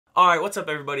Alright, what's up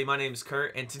everybody? My name is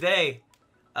Kurt, and today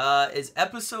is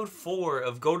episode 4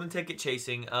 of Golden Ticket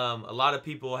Chasing. A lot of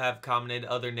people have commented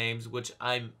other names, which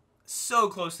I'm so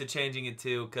close to changing it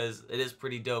to because it is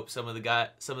pretty dope, some of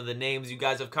the names you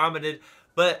guys have commented.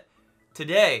 But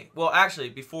today, well actually,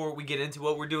 before we get into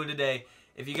what we're doing today,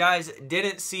 if you guys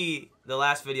didn't see the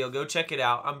last video, go check it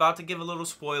out. I'm about to give a little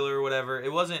spoiler or whatever.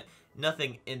 It wasn't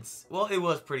nothing, well it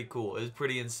was pretty cool. It was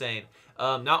pretty insane.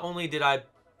 Not only did I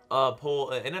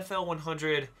pull an NFL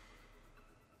 100.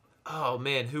 Oh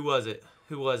man, who was it?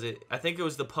 I think it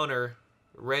was the punter,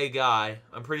 Ray Guy.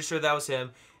 I'm pretty sure that was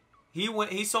him.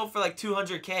 He sold for like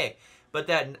 200K, but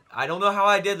that, I don't know how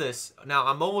I did this. Now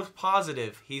I'm almost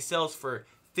positive he sells for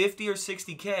 50 or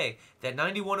 60K. That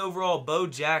 91 overall Bo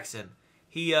Jackson.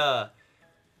 I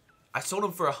sold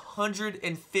him for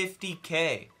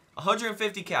 150K.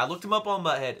 150K. I looked him up on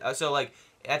Butthead. So like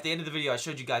at the end of the video, I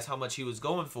showed you guys how much he was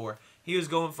going for. He was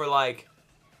going for like,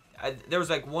 there was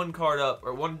like one card up,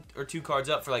 or one or two cards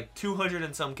up for like 200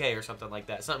 and some K or something like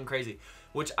that. Something crazy,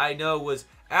 which I know was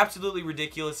absolutely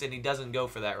ridiculous, and he doesn't go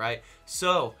for that, right?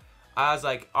 So I was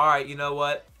like, all right, you know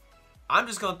what? I'm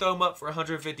just going to throw him up for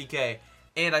 150K,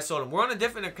 and I sold him. We're on a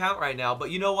different account right now,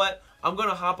 but you know what? I'm going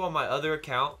to hop on my other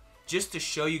account just to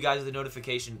show you guys the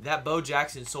notification. That Bo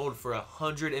Jackson sold for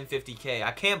 150K.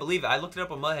 I can't believe it. I looked it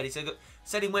up on Mudhead. He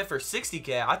said he went for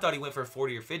 60K. I thought he went for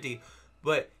 40 or 50,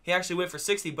 but he actually went for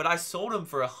 60. But I sold him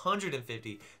for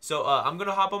 150. So I'm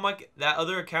gonna hop on that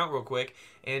other account real quick,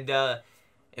 and I'm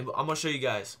gonna show you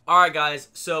guys. All right, guys.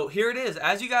 So here it is.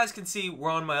 As you guys can see, we're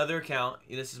on my other account.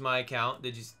 This is my account.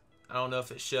 I don't know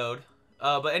if it showed.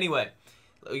 But anyway,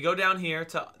 we go down here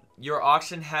to your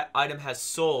auction item has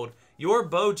sold. Your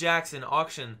Bo Jackson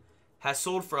auction has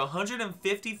sold for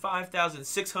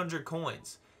 155,600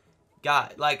 coins.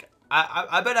 God, like,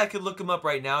 I bet I could look him up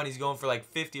right now and he's going for like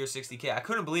 50 or 60K. I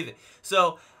couldn't believe it.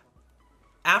 So,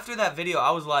 after that video, I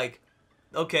was like,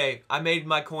 okay, I made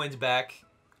my coins back,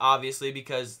 obviously,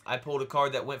 because I pulled a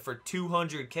card that went for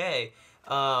 200K.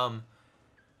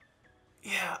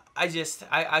 Yeah,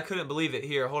 I couldn't believe it.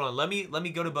 Here, hold on. Let me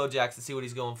go to Bo Jackson and see what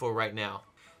he's going for right now.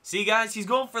 See, guys, he's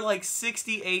going for like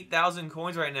 68,000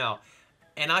 coins right now.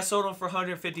 And I sold him for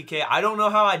 150K. I don't know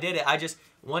how I did it.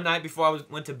 One night before I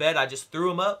went to bed, I just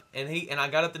threw him up, and I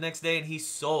got up the next day and he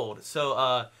sold.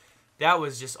 So that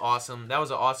was just awesome. That was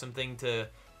an awesome thing to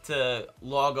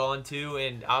log on to,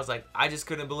 and I was like, I just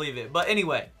couldn't believe it. But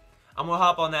anyway, I'm gonna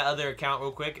hop on that other account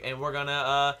real quick, and we're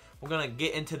gonna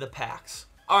get into the packs.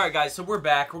 All right, guys. So we're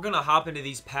back. We're gonna hop into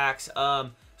these packs.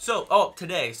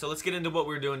 Today. So let's get into what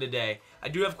we're doing today. I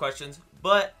do have questions,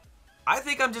 but I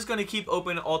think I'm just going to keep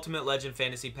open Ultimate Legend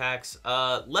Fantasy Packs.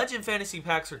 Legend Fantasy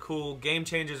Packs are cool. Game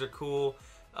Changers are cool.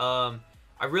 I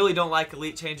really don't like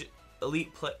Elite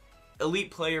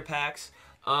Player Packs.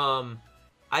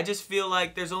 I just feel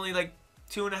like there's only like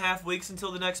 2.5 weeks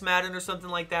until the next Madden or something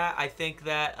like that. I think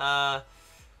that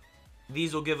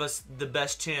these will give us the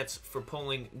best chance for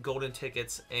pulling golden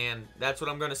tickets, and that's what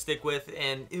I'm going to stick with.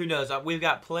 And who knows, we've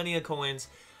got plenty of coins.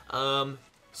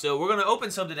 So we're going to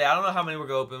open some today. I don't know how many we're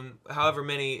going to open, however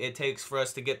many it takes for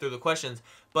us to get through the questions.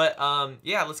 But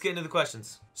yeah, let's get into the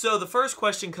questions. So the first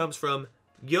question comes from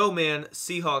Yo Man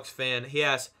Seahawks fan. He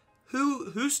asks,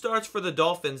 who starts for the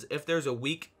Dolphins if there's a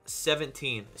week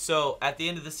 17? So at the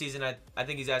end of the season, I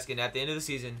think he's asking at the end of the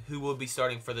season who will be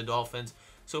starting for the Dolphins.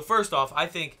 So first off, I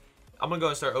think I'm going to go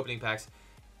and start opening packs.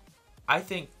 I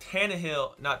think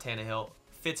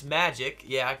Fitzmagic.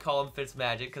 Yeah, I call him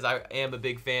Fitzmagic because I am a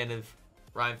big fan of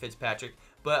Ryan Fitzpatrick.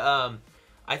 But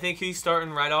I think he's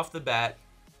starting right off the bat.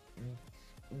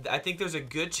 I think there's a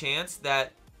good chance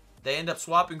that they end up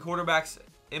swapping quarterbacks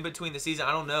in between the season.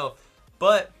 I don't know.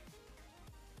 But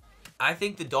I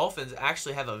think the Dolphins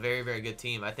actually have a very, very good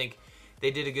team. I think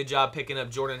they did a good job picking up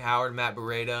Jordan Howard, Matt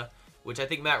Breida, which I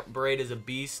think Matt Breida is a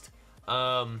beast.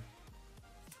 I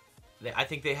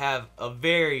think they have a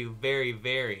very, very,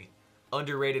 very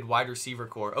underrated wide receiver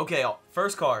core. Okay,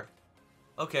 first card.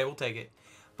 Okay, we'll take it.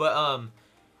 But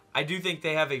I do think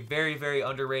they have a very, very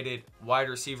underrated wide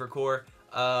receiver core.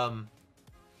 Another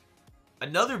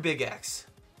Big X.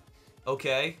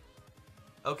 Okay.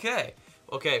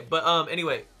 But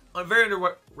anyway, a very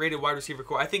underrated wide receiver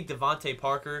core. I think Devontae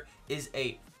Parker is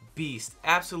a beast,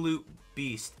 absolute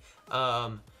beast.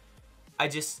 I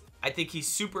think he's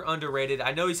super underrated.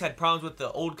 I know he's had problems with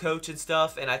the old coach and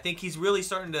stuff, and I think he's really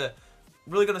going to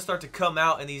start to come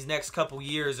out in these next couple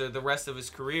years or the rest of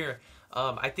his career.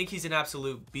 I think he's an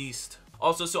absolute beast.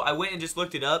 Also, so I went and just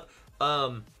looked it up.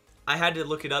 I had to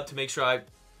look it up to make sure I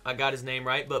got his name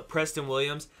right, but Preston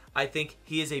Williams, I think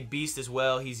he is a beast as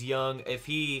well. He's young. I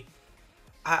think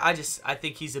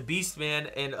he's a beast, man.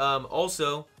 And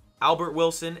also, Albert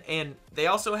Wilson, and they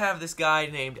also have this guy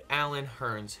named Allen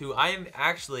Hurns, who I am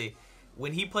actually,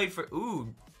 when he played for,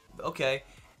 when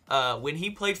he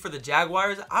played for the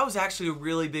Jaguars, I was actually a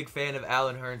really big fan of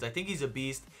Allen Hurns. I think he's a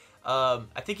beast. I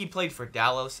think he played for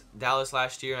Dallas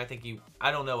last year. I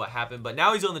don't know what happened, but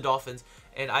now he's on the Dolphins,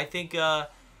 and I think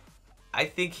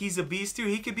he's a beast too.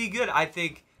 He could be good. I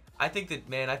think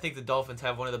the Dolphins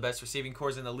have one of the best receiving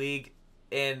corps in the league,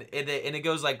 and it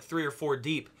goes like 3 or 4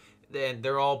 deep, and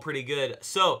they're all pretty good.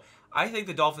 So I think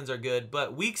the Dolphins are good,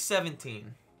 but Week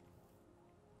 17,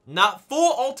 not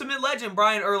full Ultimate Legend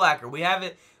Brian Urlacher. We have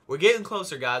it. We're getting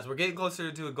closer, guys. We're getting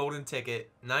closer to a golden ticket.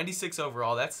 96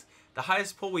 overall. That's the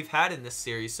highest pull we've had in this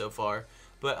series so far.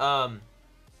 But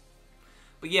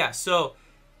yeah. So,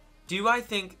 who do I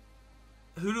think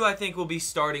will be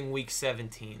starting Week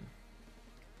 17?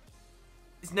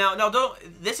 Now,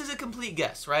 this is a complete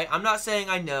guess, right? I'm not saying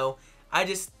I know.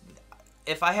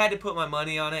 If I had to put my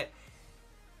money on it,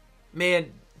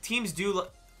 man, teams do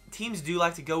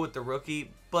like to go with the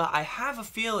rookie, but I have a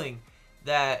feeling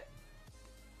that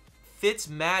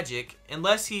Fitzmagic,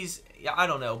 unless he's, I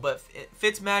don't know, but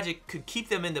Fitzmagic could keep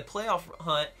them in the playoff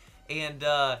hunt, and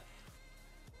I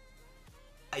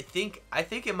think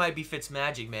it might be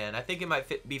Fitzmagic, man. I think it might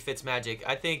be Fitzmagic.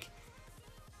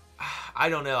 I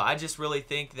don't know. I just really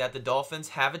think that the Dolphins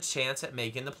have a chance at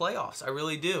making the playoffs. I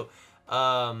really do.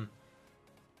 But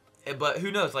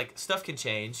who knows? Like, stuff can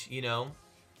change, you know.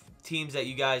 Teams that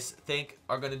you guys think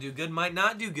are going to do good might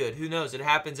not do good. Who knows? It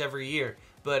happens every year.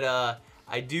 But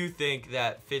I do think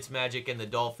that Fitzmagic and the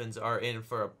Dolphins are in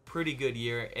for a pretty good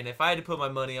year. And if I had to put my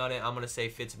money on it, I'm going to say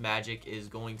Fitzmagic is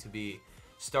going to be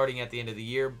starting at the end of the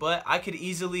year. But I could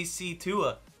easily see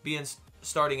Tua being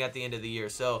starting at the end of the year.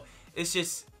 So it's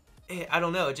just, I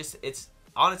don't know. It's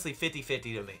honestly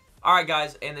 50-50 to me. All right,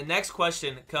 guys. And the next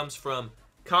question comes from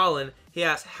Colin. He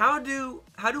asks, how do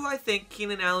I think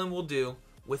Keenan Allen will do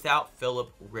without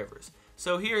Phillip Rivers?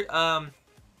 So here, I've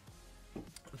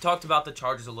talked about the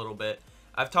Chargers a little bit.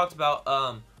 I've talked about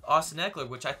Austin Eckler,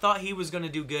 which I thought he was going to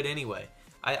do good anyway.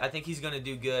 I think he's going to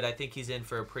do good. I think he's in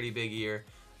for a pretty big year.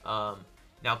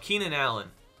 Now, Keenan Allen,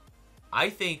 I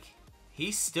think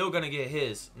he's still going to get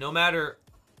his, no matter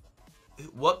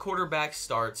what quarterback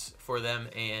starts for them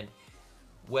and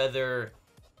whether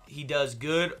he does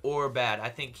good or bad. I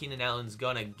think Keenan Allen's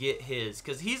going to get his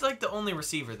because he's like the only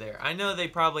receiver there. I know they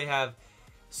probably have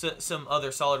some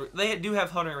other solid. They do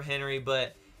have Hunter Henry,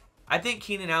 but I think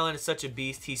Keenan Allen is such a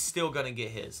beast. He's still going to get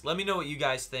his. Let me know what you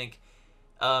guys think.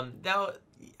 Now,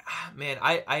 man,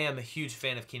 I am a huge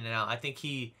fan of Keenan Allen. I think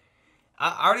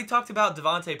I already talked about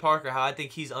Devontae Parker, how I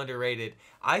think he's underrated.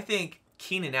 I think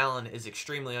Keenan Allen is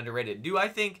extremely underrated. Do I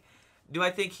think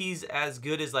he's as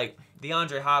good as like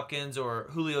DeAndre Hopkins or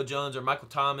Julio Jones or Michael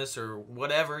Thomas or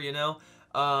whatever, you know?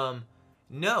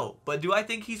 No. But do I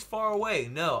think he's far away?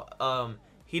 No.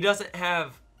 He doesn't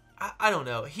have, I don't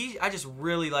know. I just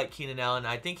really like Keenan Allen.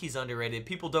 I think he's underrated.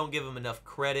 People don't give him enough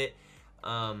credit.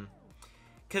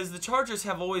 Because the Chargers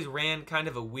have always ran kind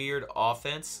of a weird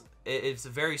offense. It's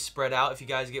very spread out, if you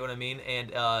guys get what I mean.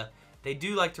 And they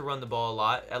do like to run the ball a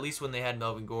lot, at least when they had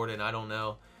Melvin Gordon. I don't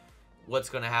know what's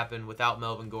going to happen without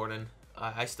Melvin Gordon.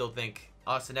 I still think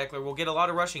Austin Eckler will get a lot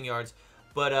of rushing yards.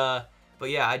 But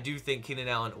yeah, I do think Keenan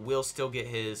Allen will still get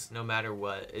his no matter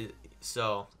what.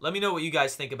 So let me know what you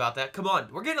guys think about that. Come on,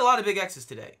 we're getting a lot of big X's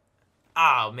today.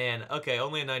 Oh, man. Okay,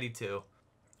 only a 92.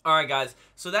 All right, guys.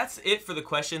 So that's it for the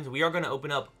questions. We are going to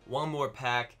open up one more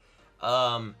pack.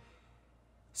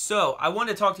 So I want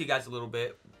to talk to you guys a little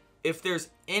bit. If there's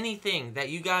anything that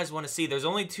you guys want to see, there's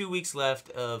only 2 weeks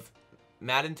left of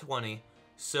Madden 20.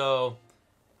 So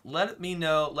let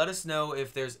us know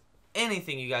if there's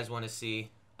anything you guys want to see.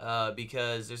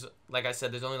 Because there's, like I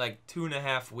said, there's only like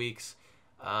 2.5 weeks.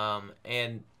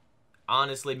 And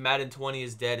honestly, Madden 20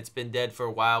 is dead. It's been dead for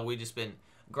a while. We've just been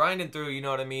grinding through, you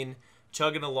know what I mean?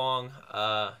 Chugging along.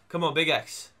 Come on, Big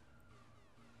X.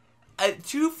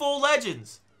 2 full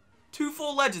legends. 2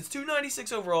 full legends.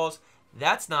 296 overalls.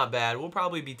 That's not bad. We'll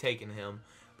probably be taking him.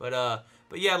 But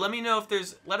yeah, let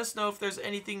us know if there's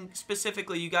anything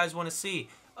specifically you guys want to see.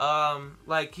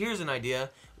 Like, here's an idea.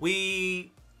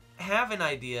 We have an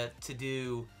idea to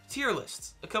do tier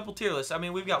lists. A couple tier lists. I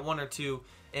mean, we've got 1 or 2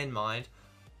 in mind.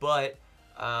 But,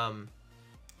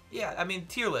 yeah, I mean,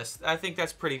 tier lists. I think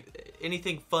that's pretty...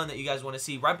 Anything fun that you guys want to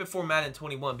see right before Madden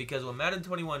 21. Because when Madden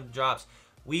 21 drops,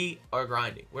 we are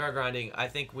grinding. We are grinding. I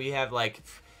think we have, like...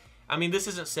 I mean, this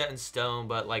isn't set in stone,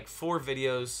 but, like, 4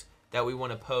 videos that we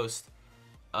want to post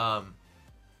the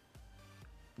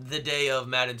day of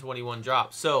Madden 21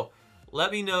 drops. So,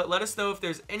 let us know if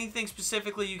there's anything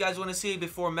specifically you guys want to see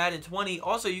before Madden 20.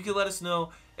 Also, you can let us know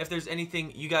if there's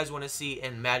anything you guys want to see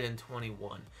in Madden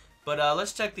 21. But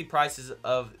let's check the prices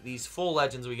of these full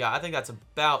legends we got. I think that's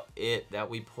about it that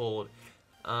we pulled.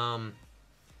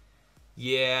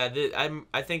 Yeah,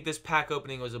 I think this pack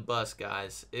opening was a bust,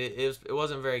 guys. It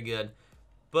wasn't very good.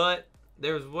 But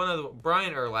there was one of the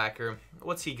Brian Urlacher.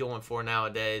 What's he going for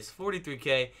nowadays?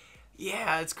 43K.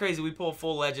 Yeah, it's crazy. We pull a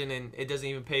full legend and it doesn't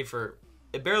even pay for.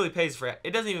 It barely pays for.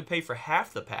 It doesn't even pay for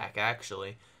half the pack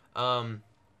actually.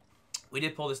 We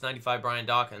did pull this 95 Brian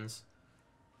Dawkins.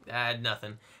 I had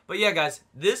nothing. But yeah, guys,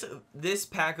 this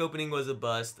pack opening was a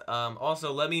bust.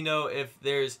 Also, let me know if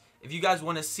you guys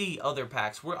want to see other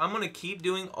packs. I'm gonna keep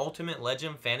doing Ultimate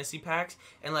Legend Fantasy packs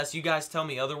unless you guys tell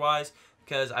me otherwise,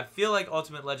 because I feel like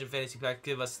Ultimate Legend Fantasy packs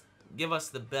give us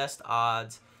the best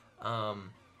odds.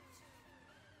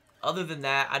 Other than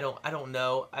that, I don't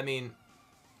know. I mean,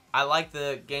 I like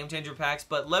the Game Changer packs,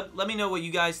 but let me know what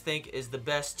you guys think is the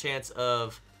best chance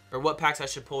of, or what packs I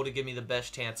should pull to give me the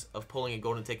best chance of pulling a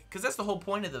golden ticket. Because that's the whole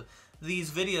point of these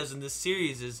videos in this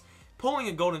series is pulling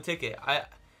a golden ticket.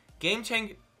 Game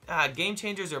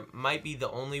Changers might be the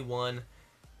only one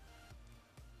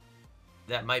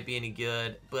that might be any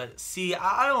good. But see,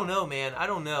 I don't know, man. I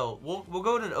don't know. We'll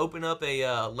go ahead and open up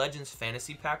a Legends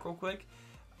Fantasy pack real quick.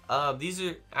 These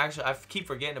are actually, I keep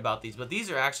forgetting about these, but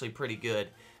these are actually pretty good.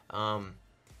 I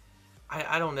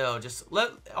don't know.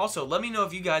 Also let me know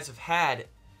if you guys have had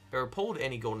or pulled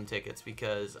any golden tickets,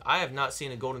 because I have not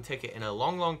seen a golden ticket in a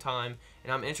long time,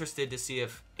 and I'm interested to see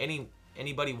if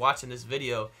anybody watching this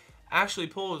video actually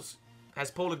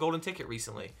has pulled a golden ticket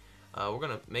recently. We're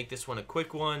gonna make this one a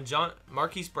quick one.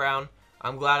 Marquise Brown.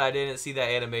 I'm glad I didn't see that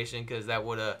animation, because that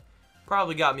would have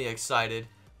probably got me excited.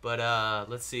 But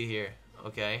let's see here.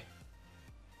 Okay.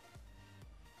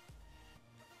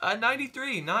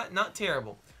 93, not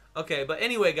terrible. Okay, but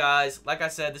anyway, guys, like I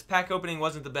said, this pack opening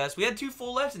wasn't the best. We had 2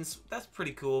 full legends. That's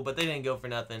pretty cool, but they didn't go for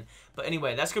nothing. But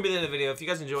anyway, that's going to be the end of the video. If you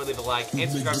guys enjoyed, leave a like and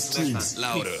subscribe for the next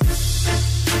time. Peace.